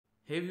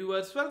Hey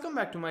viewers, welcome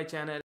back to my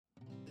channel.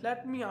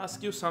 Let me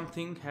ask you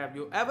something. Have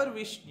you ever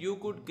wished you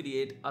could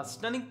create a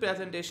stunning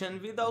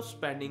presentation without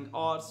spending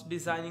hours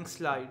designing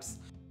slides?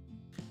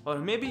 Or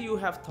maybe you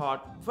have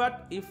thought,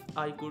 what if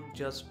I could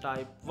just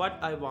type what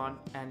I want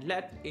and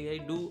let AI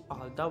do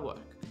all the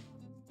work?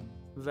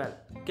 Well,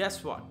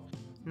 guess what?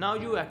 Now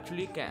you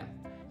actually can.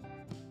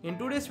 In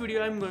today's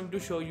video, I'm going to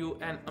show you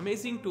an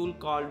amazing tool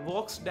called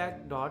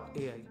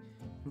VoxDeck.AI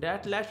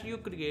that lets you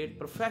create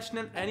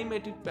professional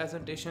animated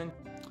presentation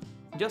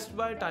just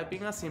by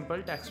typing a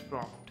simple text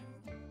prompt.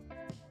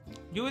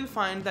 You will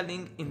find the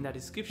link in the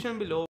description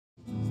below.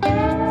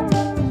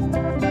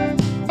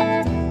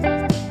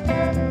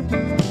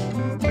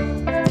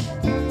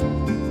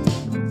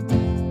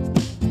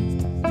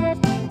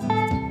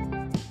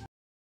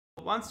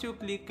 Once you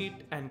click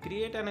it and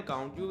create an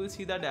account, you will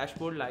see the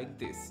dashboard like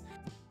this.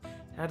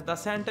 At the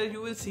center,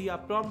 you will see a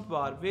prompt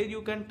bar where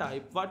you can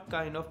type what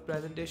kind of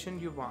presentation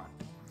you want.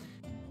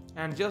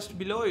 And just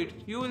below it,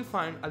 you will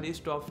find a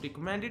list of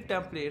recommended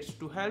templates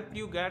to help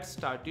you get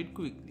started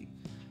quickly.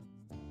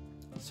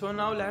 So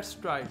now let's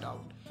try it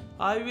out.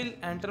 I will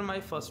enter my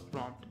first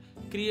prompt.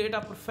 Create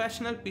a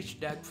professional pitch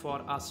deck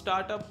for a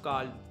startup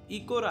called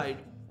EcoRide,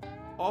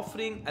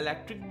 offering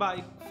electric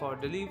bike for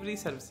delivery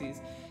services.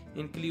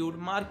 Include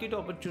market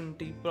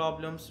opportunity,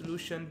 problem,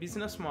 solution,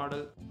 business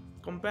model,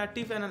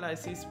 competitive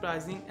analysis,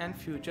 pricing and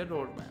future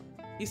roadmap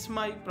is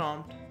my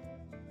prompt.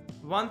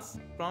 Once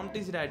prompt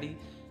is ready,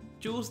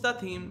 choose the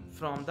theme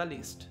from the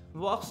list.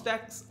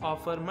 VoxDecks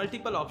offer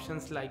multiple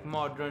options like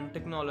modern,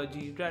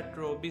 technology,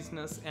 retro,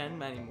 business and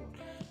many more.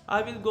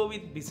 I will go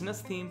with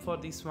business theme for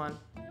this one.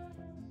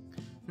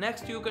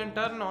 Next, you can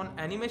turn on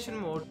animation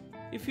mode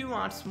if you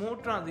want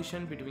smooth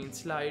transition between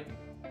slide.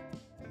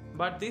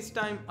 But this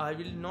time I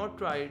will not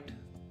try it,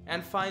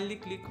 and finally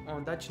click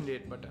on the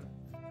generate button.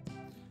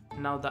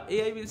 Now the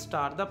AI will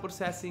start the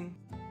processing.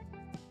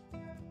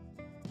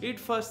 It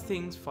first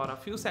thinks for a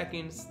few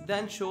seconds,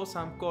 then show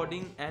some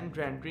coding and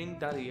rendering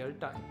the real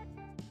time.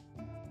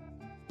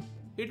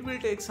 It will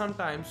take some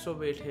time, so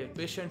wait here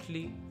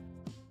patiently.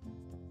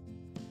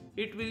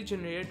 It will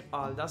generate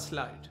all the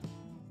slides.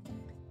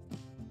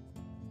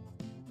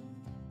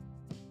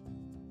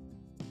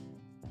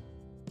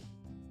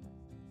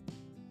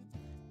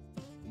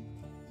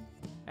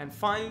 And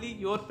finally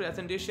your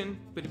presentation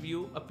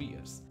preview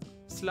appears,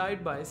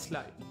 slide by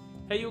slide.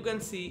 Here you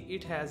can see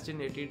it has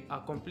generated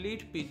a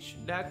complete pitch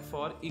deck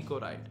for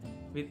EcoRide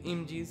with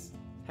images,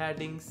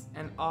 headings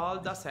and all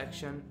the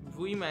sections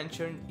we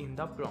mentioned in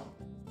the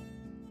prompt.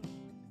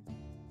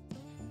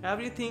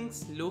 Everything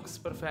looks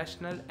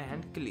professional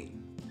and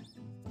clean.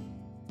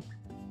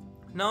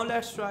 Now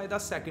let's try the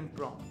second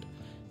prompt.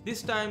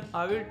 This time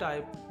I will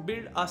type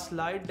build a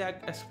slide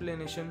deck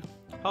explanation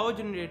how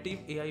generative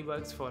AI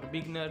works for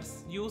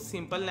beginners, use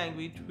simple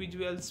language,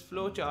 visuals,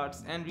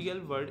 flowcharts and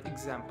real world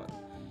example.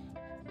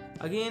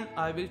 Again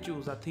I will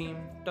choose a theme,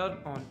 turn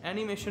on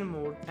animation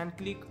mode and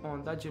click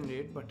on the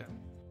generate button.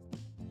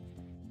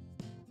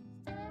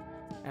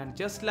 And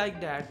just like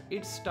that,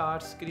 it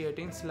starts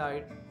creating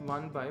slide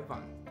one by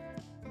one.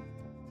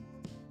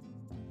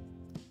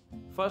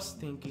 First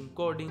thinking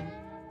coding,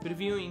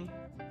 previewing,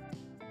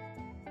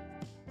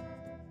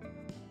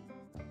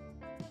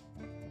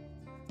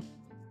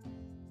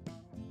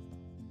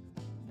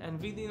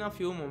 and within a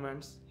few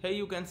moments, here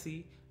you can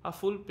see a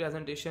full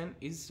presentation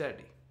is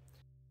ready.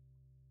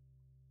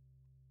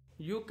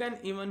 You can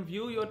even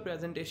view your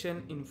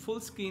presentation in full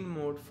screen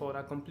mode for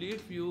a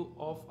complete view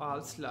of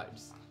all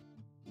slides.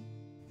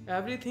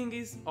 Everything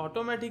is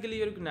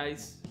automatically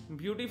organized,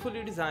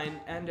 beautifully designed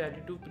and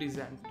ready to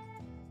present.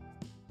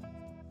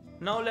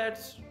 Now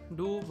let's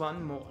do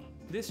one more.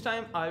 This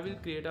time I will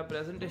create a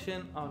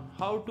presentation on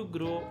how to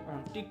grow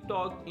on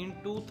TikTok in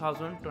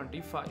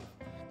 2025.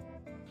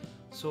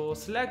 So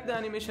select the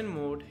animation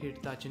mode,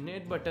 hit the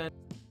generate button.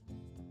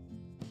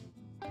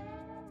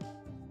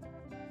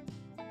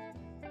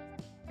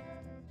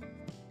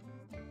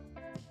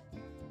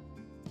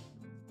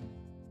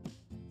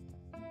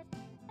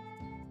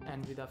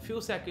 And with a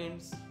few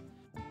seconds,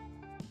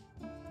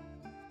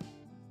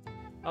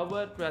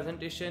 our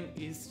presentation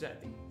is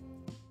ready.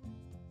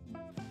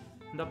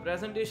 The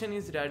presentation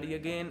is ready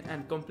again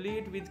and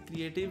complete with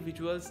creative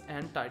visuals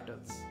and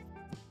titles.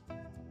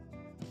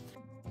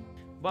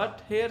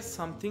 But here's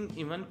something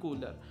even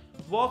cooler.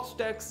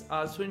 VoxDecks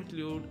also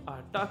include a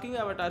talking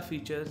avatar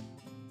feature.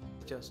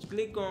 Just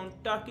click on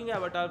talking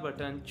avatar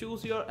button,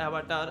 choose your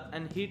avatar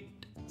and hit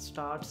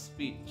start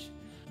speech.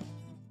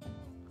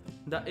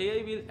 The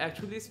AI will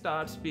actually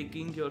start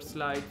speaking your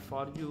slide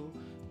for you.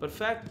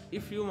 Perfect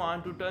if you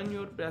want to turn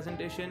your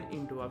presentation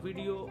into a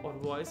video or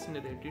voice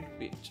narrated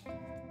pitch.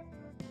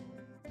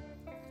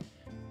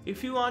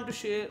 If you want to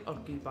share or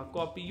keep a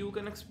copy, you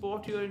can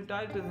export your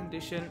entire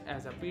presentation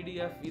as a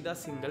PDF with a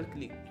single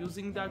click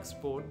using the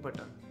export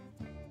button.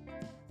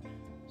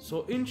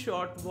 So in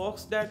short,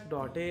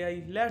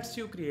 VoxDeck.AI lets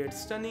you create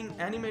stunning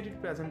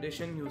animated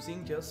presentation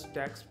using just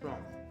text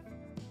prompt.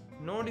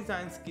 No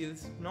design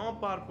skills, no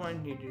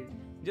PowerPoint needed,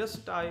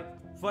 just type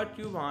what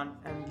you want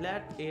and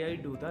let AI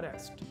do the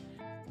rest.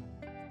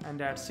 And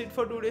that's it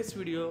for today's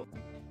video.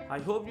 I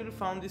hope you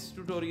found this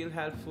tutorial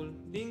helpful.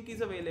 Link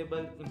is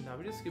available in the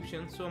video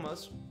description, so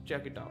must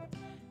check it out.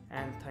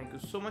 And thank you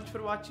so much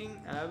for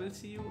watching, and I will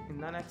see you in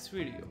the next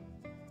video.